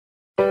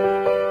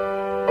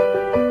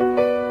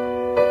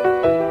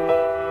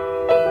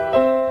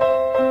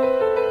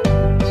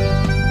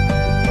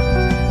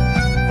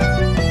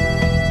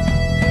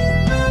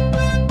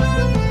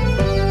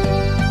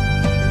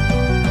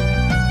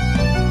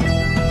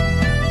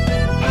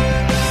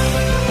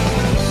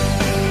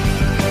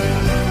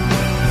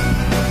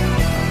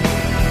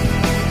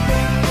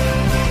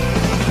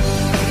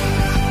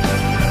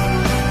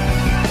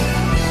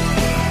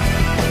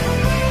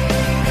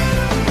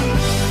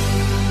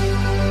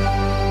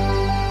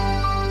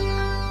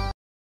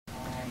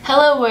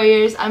Hello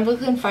Warriors, I'm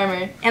Brooklyn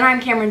Farmer. And I'm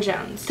Cameron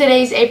Jones.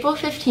 Today's April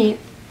 15th.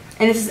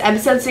 And this is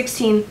episode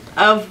 16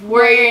 of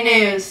Warrior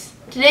News.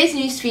 Today's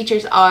news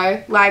features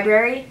are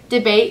Library,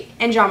 Debate,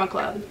 and Drama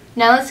Club.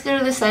 Now let's go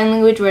to the sign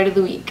language word of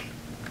the week.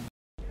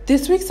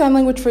 This week's sign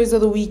language phrase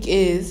of the week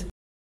is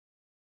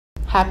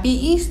Happy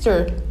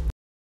Easter.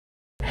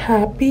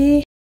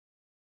 Happy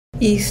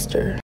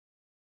Easter.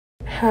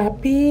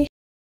 Happy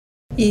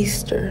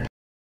Easter.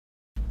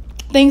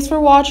 Thanks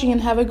for watching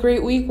and have a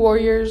great week,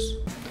 Warriors.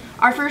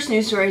 Our first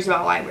news story is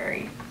about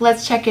library.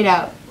 Let's check it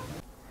out.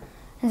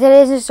 In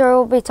today's news story,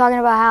 we'll be talking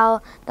about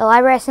how the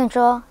Library at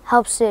Central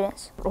helps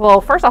students.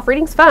 Well, first off,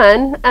 reading's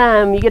fun.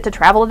 You get to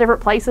travel to different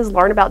places,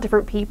 learn about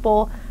different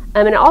people.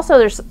 And also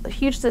there's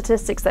huge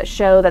statistics that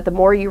show that the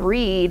more you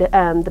read,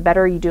 the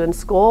better you do in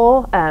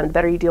school, the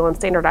better you do on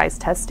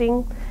standardized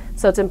testing.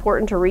 So it's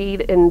important to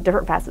read in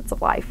different facets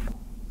of life.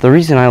 The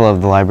reason I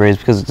love the library is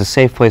because it's a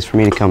safe place for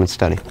me to come and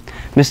study.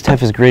 Miss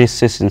Teff is great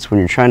assistance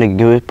when you're trying to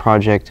do a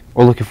project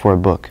or looking for a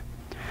book.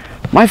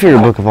 My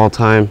favorite book of all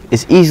time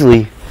is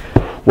easily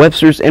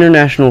Webster's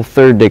International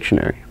Third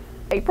Dictionary.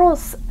 April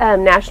is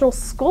National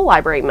School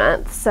Library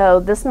Month.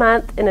 So this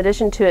month, in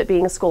addition to it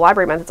being a school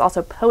library month, it's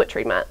also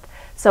Poetry Month.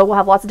 So we'll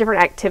have lots of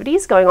different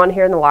activities going on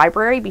here in the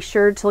library. Be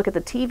sure to look at the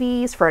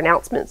TVs for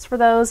announcements for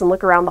those and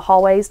look around the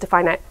hallways to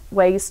find out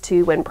ways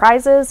to win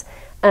prizes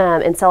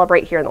and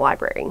celebrate here in the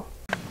library.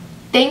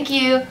 Thank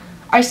you.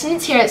 Our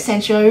students here at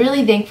Central are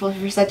really thankful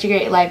for such a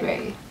great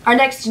library. Our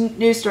next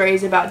news story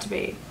is about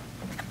debate.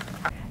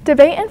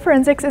 Debate and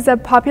forensics is a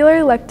popular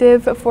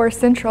elective for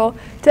Central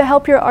to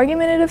help your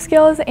argumentative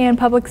skills and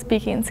public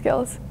speaking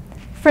skills.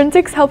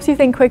 Forensics helps you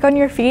think quick on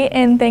your feet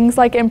in things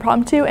like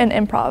impromptu and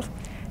improv.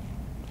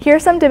 Here are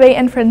some debate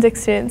and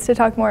forensics students to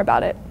talk more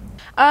about it.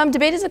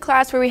 Debate is a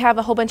class where we have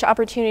a whole bunch of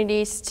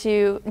opportunities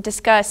to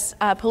discuss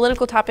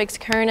political topics,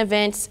 current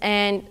events,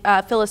 and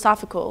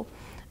philosophical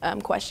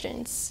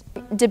questions.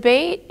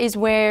 Debate is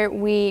where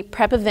we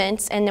prep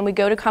events and then we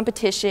go to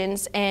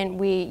competitions and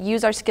we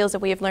use our skills that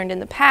we have learned in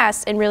the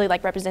past and really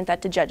represent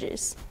that to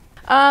judges.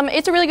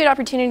 It's a really good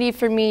opportunity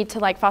for me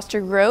to foster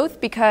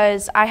growth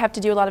because I have to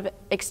do a lot of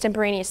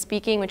extemporaneous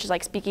speaking, which is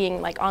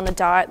speaking on the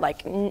dot,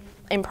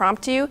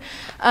 impromptu.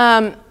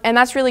 And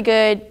that's really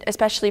good,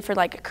 especially for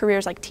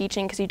careers like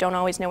teaching, because you don't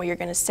always know what you're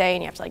going to say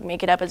and you have to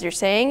make it up as you're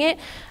saying it.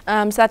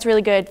 So that's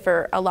really good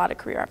for a lot of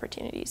career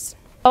opportunities.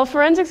 Well,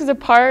 forensics is a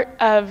part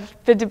of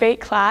the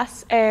debate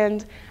class,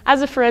 and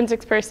as a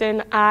forensics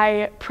person,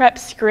 I prep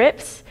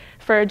scripts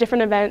for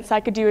different events.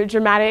 I could do a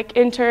dramatic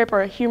interp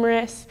or a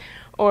humorous,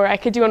 or I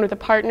could do one with a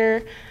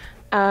partner,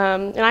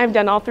 and I've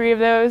done all three of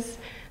those.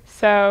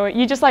 So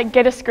you just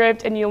get a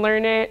script and you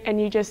learn it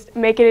and you just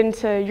make it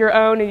into your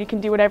own and you can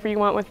do whatever you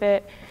want with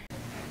it.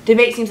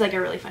 Debate seems like a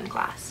really fun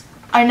class.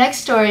 Our next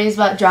story is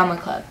about Drama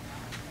Club.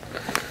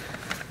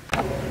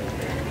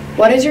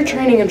 What is your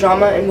training in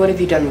drama and what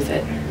have you done with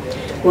it?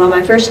 Well,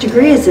 my first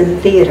degree is in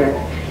theater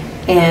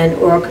and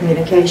oral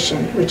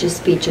communication, which is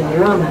speech and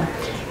drama.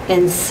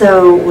 And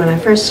so when I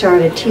first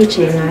started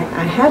teaching,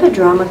 I had a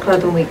drama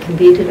club and we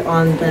competed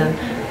on the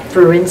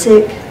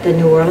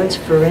New Orleans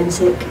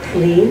Forensic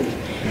League.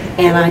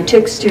 And I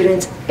took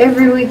students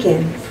every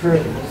weekend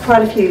for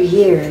quite a few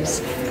years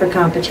for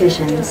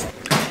competitions.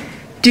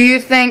 Do you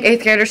think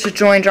 8th graders should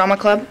join drama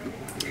club?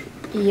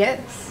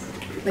 Yes,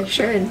 they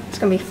should. It's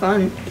going to be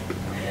fun.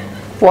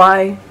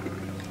 Why?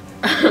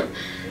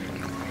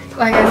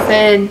 Like I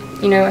said,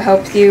 it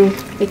helps you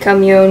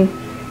become your own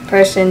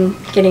person,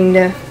 getting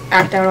to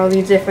act out all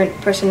these different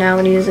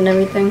personalities and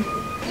everything.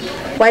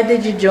 Why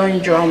did you join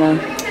drama?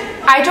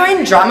 I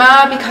joined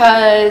drama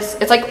because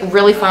it's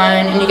really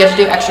fun and you get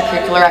to do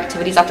extracurricular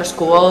activities after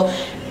school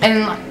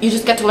and you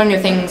just get to learn new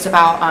things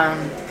about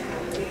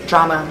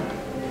drama.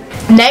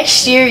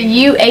 Next year,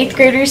 you 8th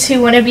graders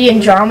who want to be in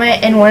drama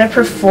and want to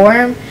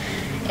perform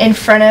in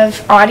front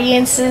of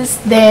audiences,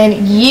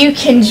 then you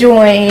can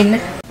join.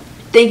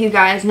 Thank you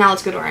guys. Now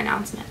let's go to our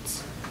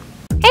announcements.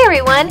 Hey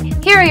everyone,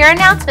 here are your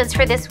announcements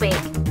for this week.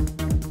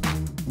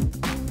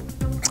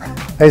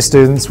 Hey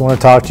students, want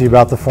to talk to you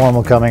about the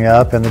formal coming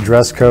up and the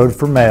dress code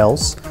for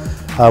males.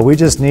 We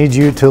just need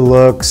you to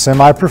look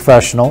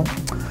semi-professional.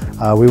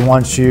 We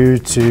want you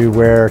to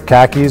wear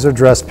khakis or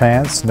dress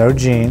pants, no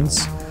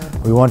jeans.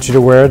 We want you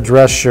to wear a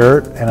dress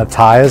shirt and a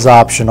tie is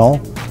optional.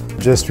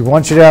 We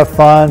want you to have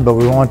fun, but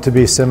we want to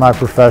be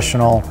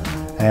semi-professional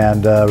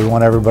and we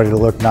want everybody to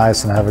look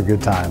nice and have a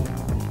good time.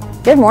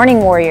 Good morning,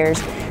 Warriors.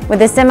 With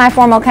the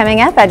semi-formal coming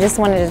up, I just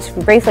wanted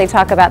to briefly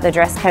talk about the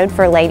dress code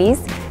for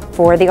ladies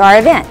for the HAR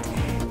event.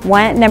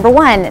 Number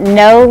one,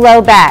 no low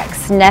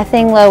backs,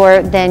 nothing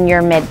lower than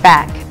your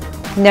mid-back.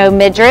 No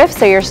midriff,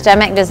 so your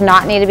stomach does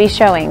not need to be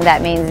showing.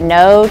 That means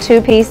no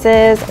two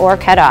pieces or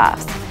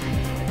cutoffs.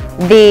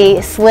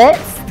 The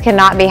slits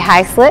cannot be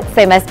high slits,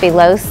 they must be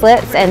low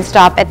slits and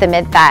stop at the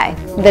mid-thigh.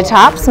 The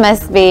tops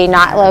must be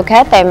not low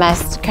cut, they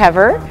must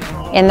cover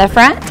in the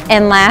front.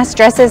 And last,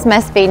 dresses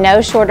must be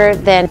no shorter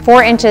than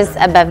 4 inches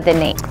above the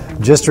knee.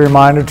 Just a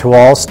reminder to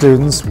all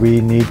students, we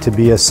need to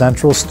be a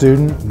Central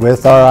student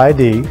with our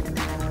ID.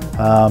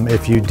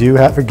 If you do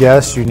have a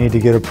guest, you need to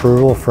get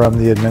approval from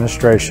the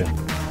administration.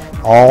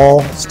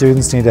 All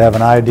students need to have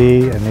an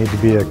ID and need to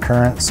be a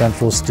current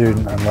Central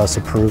student unless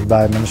approved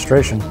by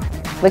administration.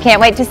 We can't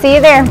wait to see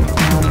you there.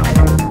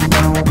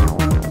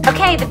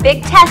 Okay, the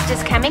big test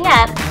is coming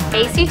up.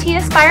 ACT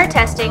Aspire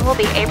testing will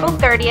be April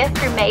 30th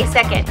through May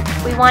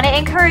 2nd. We want to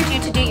encourage you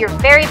to do your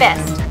very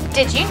best.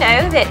 Did you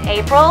know that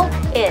April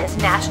is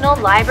National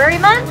Library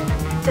Month?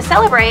 To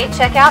celebrate,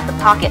 check out the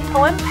pocket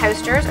poem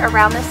posters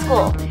around the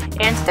school.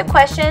 Answer the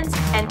questions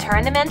and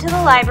turn them into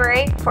the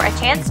library for a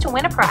chance to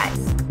win a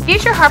prize.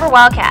 Future Har-BER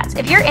Wildcats,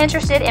 if you're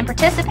interested in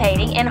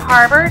participating in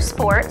Har-BER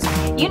sports,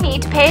 you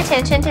need to pay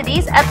attention to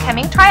these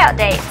upcoming tryout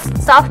dates.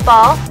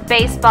 Softball,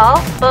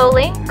 baseball,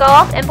 bowling,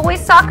 golf, and boys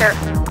soccer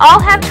all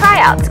have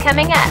tryouts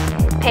coming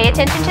up. Pay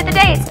attention to the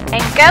dates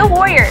and go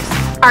Warriors!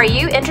 Are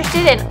you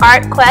interested in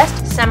Art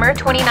Quest Summer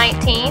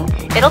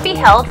 2019? It'll be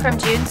held from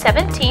June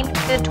 17th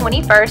to the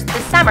 21st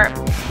this summer.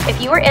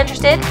 If you are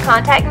interested,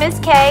 contact Ms.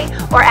 Kay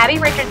or Abby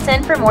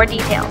Richardson for more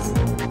details.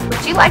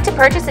 Would you like to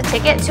purchase a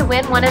ticket to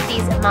win one of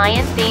these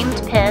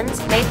Mayan-themed pins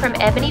made from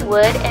ebony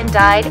wood and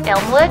dyed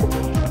elm wood?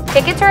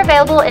 Tickets are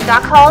available in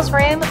Doc Hall's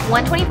room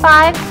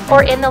 125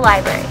 or in the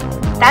library.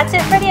 That's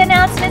it for the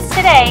announcements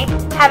today.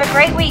 Have a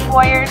great week,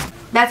 Warriors.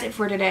 That's it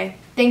for today.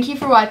 Thank you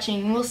for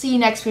watching. We'll see you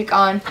next week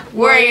on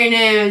Warrior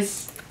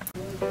News.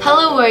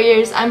 Hello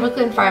Warriors, I'm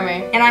Brooklyn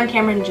Farmer. And I'm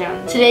Cameron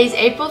Jones. Today's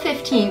April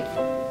 15th.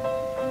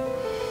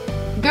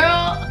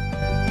 Girl!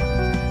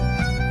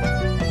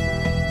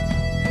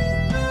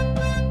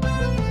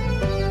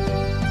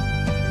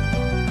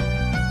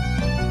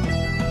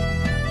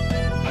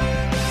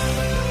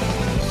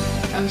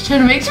 I was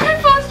trying to make sure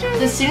my posture.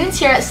 The students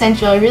here at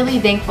Central are really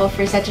thankful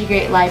for such a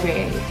great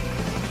library.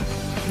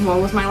 What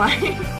was my line?